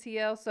in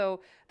ATL.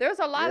 So there's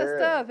a lot of yeah.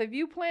 stuff. If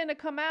you plan to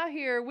come out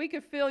here, we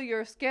could fill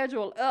your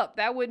schedule up.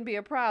 That wouldn't be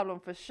a problem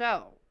for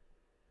sure.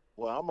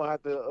 Well, I'm gonna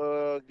have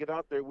to get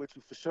out there with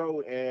you for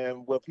sure.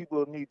 And what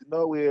people need to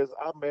know is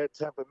I met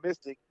Tampa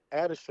Mystic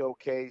at a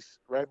showcase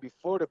right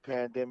before the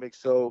pandemic,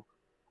 so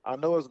I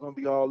know it's gonna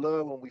be all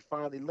love when we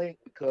finally link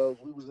because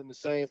we was in the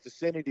same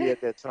vicinity at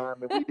that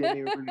time and we didn't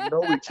even really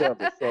know each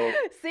other. So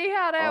See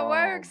how that um,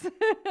 works?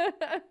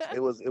 it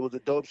was a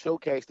dope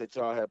showcase that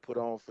y'all had put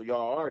on for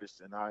y'all artists,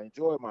 and I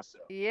enjoyed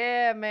myself.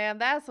 Yeah, man,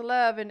 that's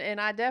love.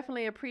 And I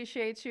definitely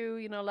appreciate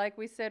you. Like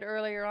we said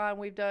earlier on,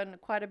 we've done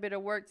quite a bit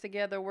of work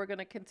together. We're going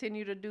to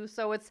continue to do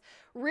so. It's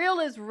real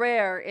is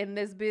rare in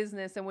this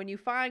business. And when you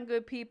find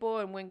good people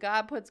and when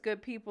God puts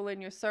good people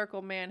in your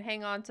circle, man,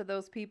 hang on to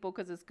those people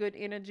because it's good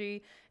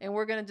energy. And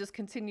we're going to just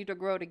continue to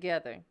grow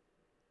together.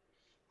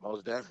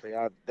 Most definitely.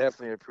 I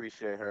definitely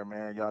appreciate her,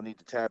 man. Y'all need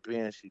to tap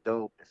in. She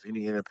dope. If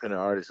any independent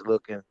artists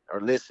looking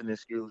or listening,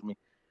 excuse me,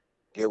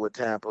 get with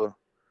Tampa,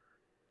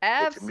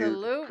 get your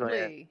music playing,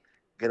 Absolutely.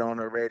 get on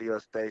the radio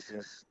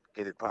stations,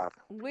 get it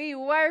popping. We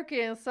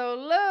working. So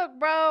look,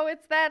 bro,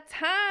 it's that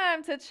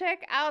time to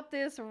check out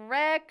this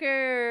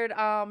record.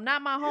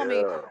 Not my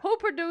homie. Yeah. Who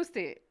produced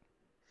it?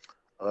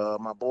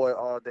 My boy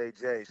All Day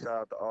J. Shout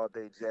out to All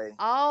Day J.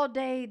 All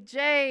Day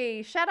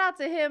Jay. Shout out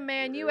to him,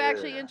 man. You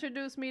actually Yeah.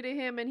 introduced me to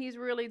him, and he's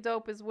really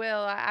dope as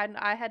well.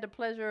 I had the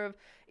pleasure of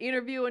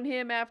interviewing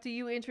him after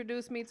you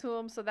introduced me to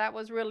him, so that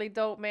was really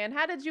dope, man.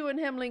 How did you and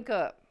him link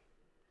up?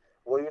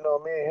 Well,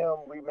 me and him,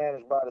 we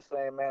managed by the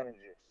same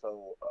manager.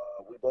 So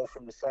we both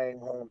from the same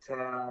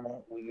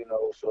hometown.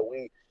 So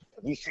if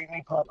you see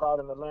me pop out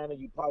in Atlanta,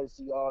 you probably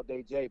see All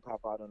Day J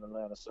pop out in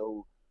Atlanta.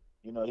 So,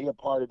 he a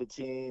part of the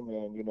team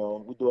and, we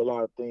do a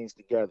lot of things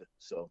together.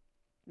 So,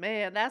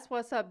 Man, that's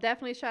what's up.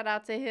 Definitely shout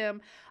out to him.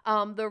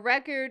 The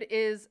record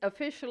is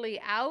officially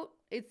out.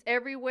 It's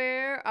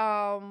everywhere.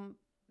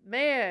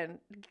 Man,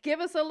 give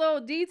us a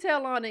little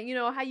detail on it.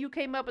 How you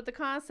came up with the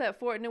concept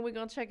for it, and then we're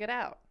gonna check it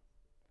out.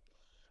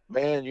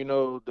 man,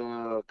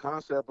 the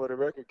concept of the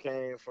record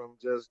came from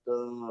just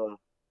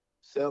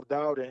self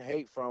doubt and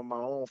hate from my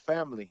own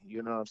family.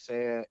 You know what I'm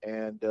saying?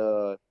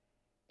 And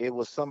it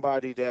was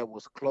somebody that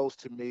was close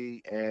to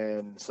me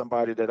and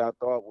somebody that I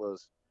thought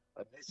was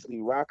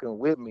initially rocking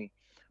with me.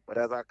 But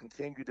as I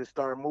continued to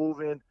start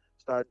moving,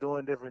 start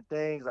doing different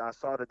things, I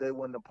saw that they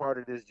wasn't a part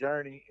of this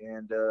journey,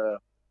 and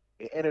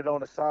it ended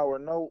on a sour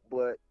note.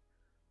 But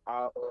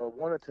I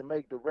wanted to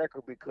make the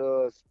record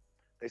because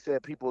they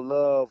said people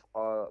love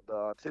the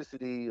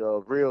authenticity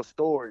of real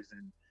stories,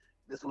 and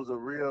this was a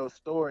real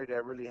story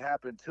that really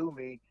happened to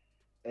me,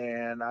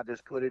 and I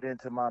just put it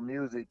into my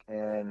music,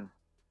 and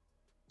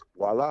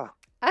voila.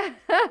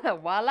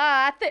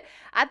 Voila.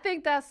 I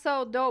think that's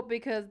so dope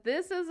because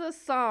this is a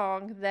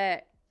song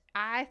that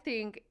I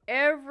think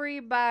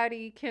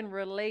everybody can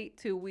relate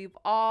to. We've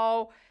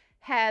all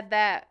had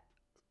that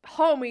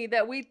homie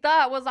that we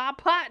thought was our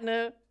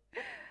partner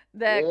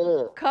that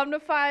Yeah, come to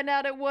find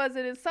out it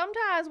wasn't. And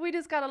sometimes we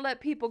just got to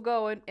let people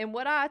go. And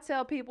what I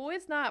tell people,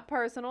 it's not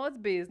personal, it's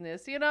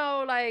business.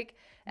 Like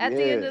at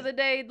the end yeah. of the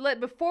day,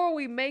 before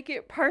we make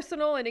it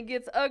personal and it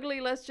gets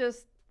ugly, let's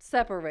just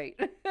separate.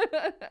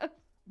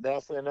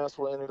 That's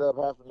what ended up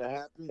having to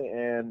happen,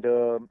 and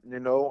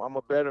I'm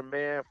a better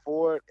man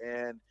for it.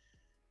 And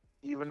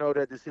even though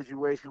that the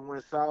situation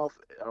went south,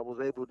 I was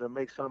able to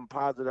make something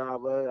positive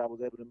out of it. I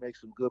was able to make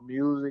some good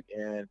music,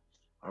 and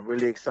I'm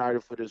really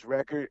excited for this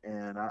record.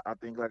 And I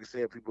think, like I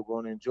said, people are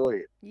going to enjoy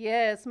it.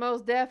 Yes,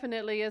 most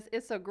definitely.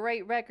 It's a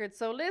great record.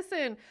 So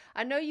listen,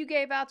 I know you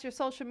gave out your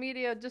social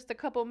media just a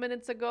couple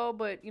minutes ago,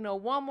 but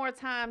one more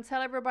time,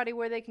 tell everybody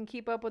where they can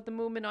keep up with the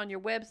movement on your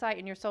website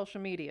and your social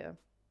media.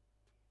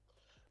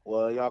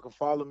 Well, y'all can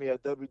follow me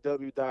at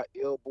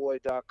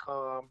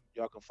www.illboy.com.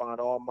 Y'all can find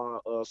all my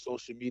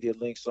social media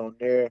links on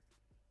there.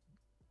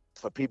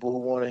 For people who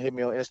want to hit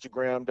me on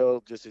Instagram,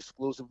 though, just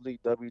exclusively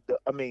I'm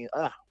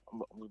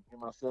gonna get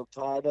myself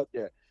tied up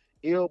there.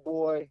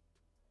 Illboy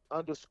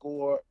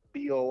underscore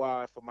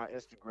BOI for my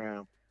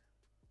Instagram.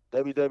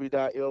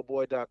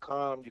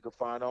 www.illboy.com. You can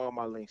find all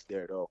my links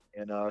there, though.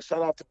 And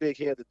shout out to Big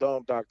Head, the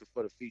Dome Doctor,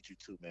 for the feature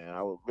too, man.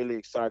 I was really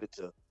excited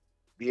to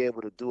be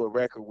able to do a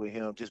record with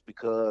him, just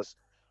because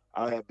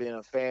I have been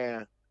a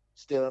fan,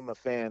 still am a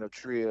fan of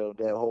Trill,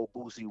 that whole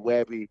Boosie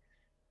Webby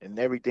and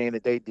everything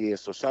that they did.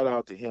 So shout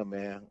out to him,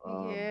 man.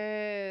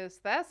 Yes,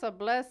 that's a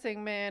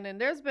blessing, man. And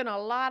there's been a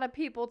lot of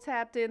people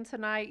tapped in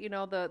tonight.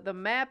 The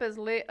map is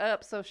lit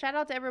up. So shout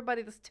out to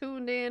everybody that's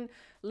tuned in,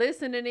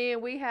 listening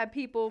in. We had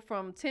people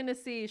from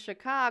Tennessee,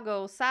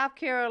 Chicago, South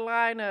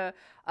Carolina,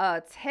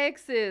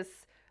 Texas.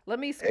 Let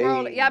me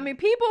scroll. Yeah, I Hey, mean,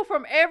 people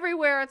from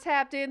everywhere are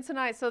tapped in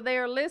tonight. So they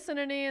are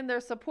listening in.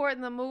 They're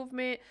supporting the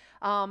movement.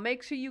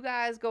 Make sure you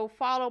guys go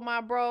follow my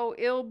bro,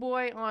 Ill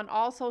Boy, on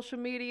all social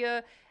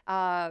media.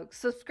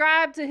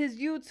 Subscribe to his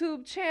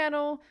YouTube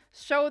channel.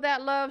 Show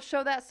that love.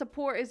 Show that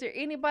support. Is there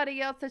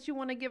anybody else that you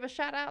want to give a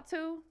shout out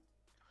to?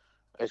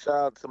 hey, shout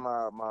out to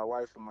my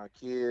wife and my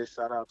kids.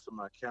 Shout out to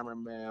my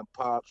cameraman,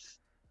 Pops.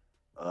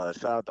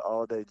 Shout out to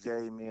All Day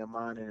J, Me and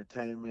Mine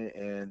Entertainment,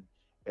 and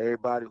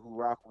everybody who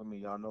rock with me.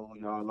 Y'all know who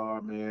y'all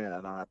are, man,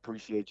 and I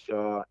appreciate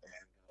y'all.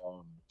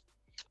 And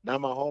now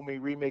my homie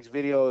remix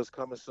video is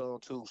coming soon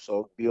too,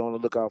 so be on the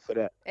lookout for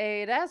that.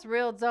 Hey, that's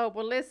real dope.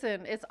 Well,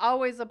 listen, it's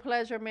always a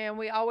pleasure, man.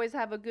 We always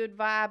have a good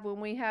vibe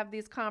when we have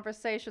these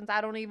conversations. I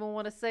don't even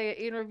want to say an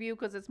interview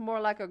because it's more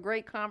like a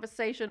great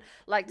conversation,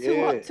 like two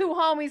Yeah, two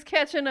homies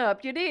catching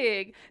up. You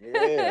dig?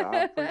 yeah, I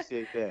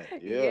appreciate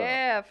that. Yeah,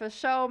 Yeah, for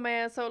sure,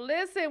 man. So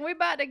listen, we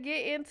about to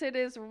get into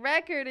this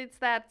record. It's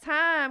that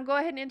time. Go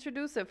ahead and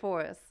introduce it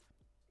for us.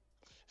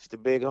 it's the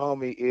big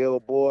homie, Ill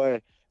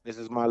Boy. This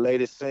is my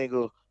latest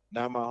single,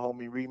 Now My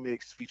Homie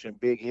Remix, featuring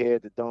Big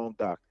Head, the Dome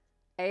Doctor.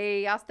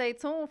 Hey, y'all stay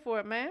tuned for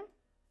it, man.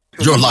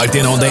 You're locked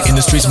in on the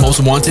industry's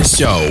most wanted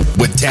show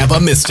with Tampa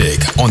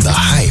Mystic on the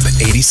Hype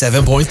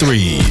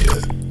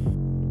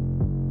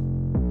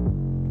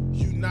 87.3.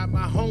 You not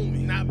my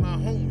homie, not my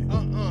homie.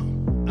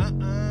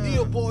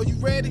 Ill boy, you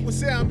ready?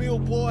 What's up, I'm Ill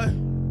boy.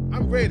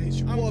 I'm ready.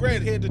 I'm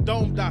ready. Head the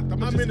Dome Doctor.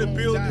 I'm in the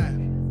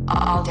building.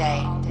 All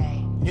day.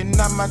 You're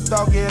not my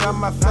dog, get out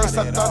my face.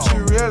 I thought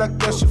you real, I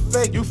guess you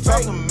fake. You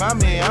talking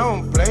about me, I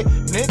don't play.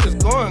 Niggas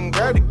going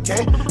grab the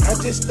cake. I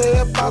just stay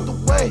up out the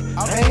way.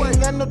 I ain't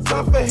got no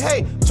time for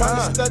hate.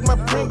 Tryna stack my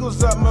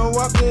Pringles up,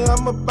 Milwaukee,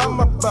 I'm about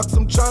my bucks.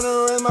 I'm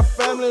tryna raise my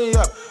family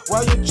up.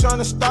 Why you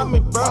tryna stop me,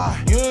 bro?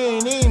 You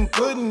ain't even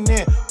putting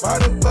in. Why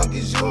the fuck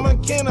is you my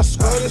kin? I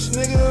swear this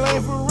nigga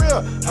ain't for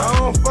real. I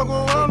don't fuck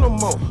around no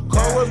more.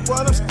 Call what's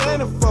what I'm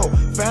standing for.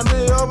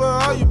 Family over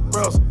all you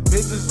bros.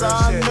 Bitches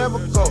I never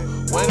go.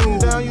 When them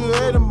down, you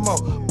hate them more.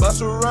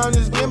 Bust around,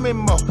 just give me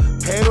more.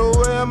 Pay the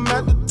way I'm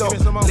at the door.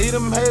 Leave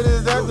them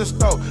haters at the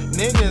store.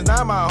 Niggas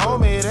not my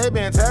homie. They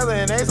been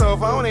telling they so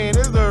phony.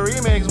 This the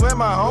remix with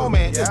my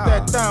homie. It's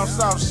that down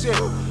south shit.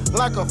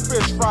 Like a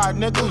fish fry,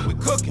 nigga. We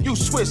cooking. You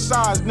switch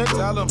sides, nigga.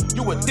 Tell them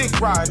you a dick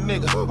ride,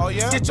 nigga. Oh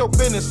yeah? Get your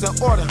business in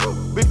order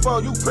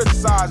before you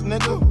criticize,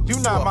 nigga.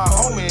 You not my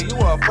homie. You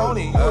a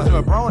phony. You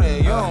a brony.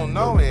 You don't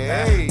know me.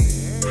 Hey.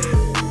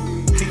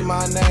 Keep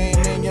my name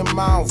in your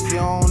mouth. You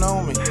don't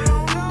know me.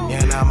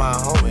 Yeah, not my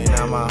homie,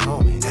 not my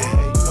homie. Hey,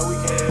 you know we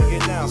can't even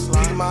get down,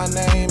 slime. Keep my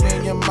name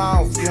in your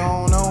mouth, you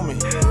don't know me.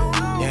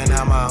 Yeah,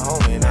 not my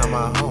homie, not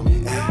my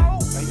homie.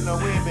 Hey, you know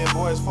we ain't been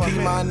boys for a minute.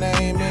 Keep my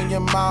name in your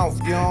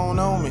mouth, you don't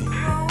know me.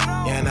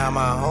 Yeah, not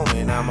my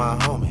homie, not my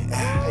homie.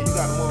 Hey, you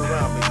gotta move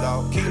around, big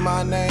dog. Keep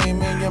my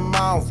name in your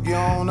mouth, you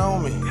don't know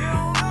me.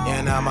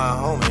 Yeah, now my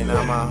homie,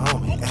 now my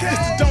homie. It's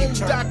the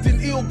Dome Doctor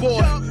and Ill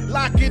Boy.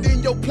 Lock it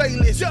in your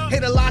playlist. Hey,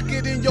 to lock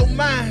it in your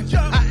mind.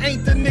 I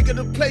ain't the nigga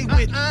to play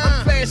with.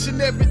 I'm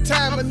flashing every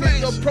time a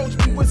nigga approach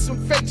me with some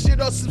fake shit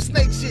or some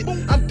snake shit.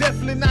 I'm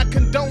definitely not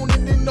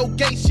condoning in no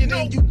gay shit.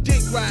 And you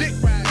dick ride.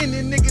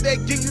 Any nigga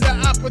that give you the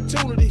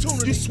opportunity.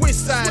 You switch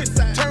sides,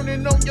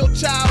 turning on your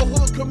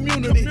childhood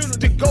community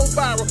to go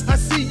viral. I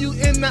see you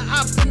in the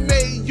ops that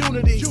made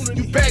unity.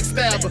 You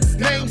backstabber,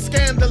 name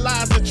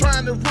scandalizer,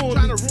 trying to ruin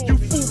me. You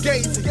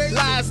fugazi,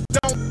 lies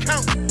don't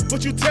count,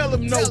 but you tell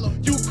them no.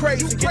 You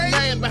crazy, get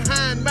man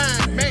behind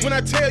mine. When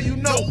I tell you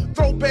no,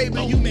 throw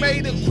baby, you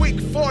made a quick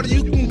 40.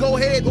 You can go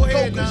ahead and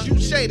go, cause you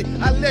shaded.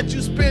 I let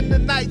you spend the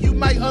night, you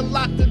might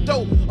unlock the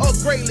door.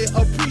 Greatly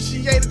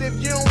appreciated if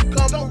you don't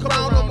come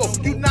around no more.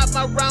 You not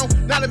my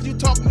round, not if you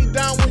talk me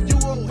down when you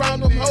around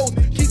them hoes.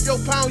 Keep your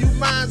pound, you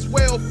minds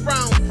well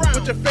frown.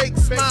 With your fake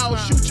smile,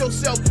 shoot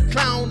yourself,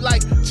 clown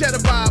like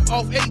Cheddar Bob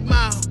off 8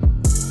 Mile.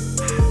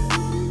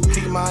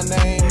 Keep my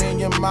name in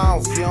your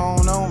mouth, you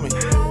don't know me.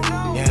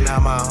 Yeah, now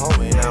my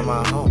homie, now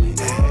my homie.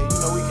 Hey, you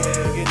know we can't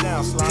even get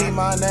down, slime. Keep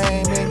my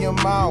name in your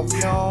mouth,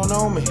 you don't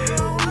know me.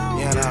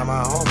 Yeah, now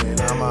my homie,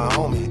 now my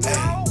homie.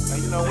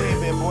 Hey, you know we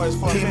ain't been boys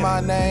for a minute. Keep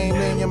my name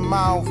in your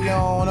mouth, you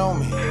don't know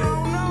me.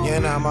 Yeah,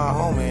 now my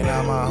homie,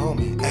 now my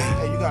homie.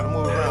 Hey, you gotta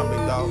move around,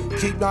 big dog.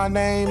 Keep my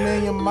name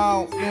in your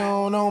mouth, you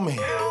don't know me.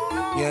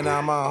 Yeah,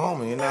 now my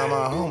homie, now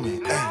my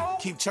homie. Hey,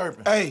 keep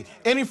chirping. Hey,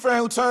 any friend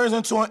who turns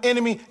into an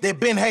enemy, they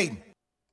been hating.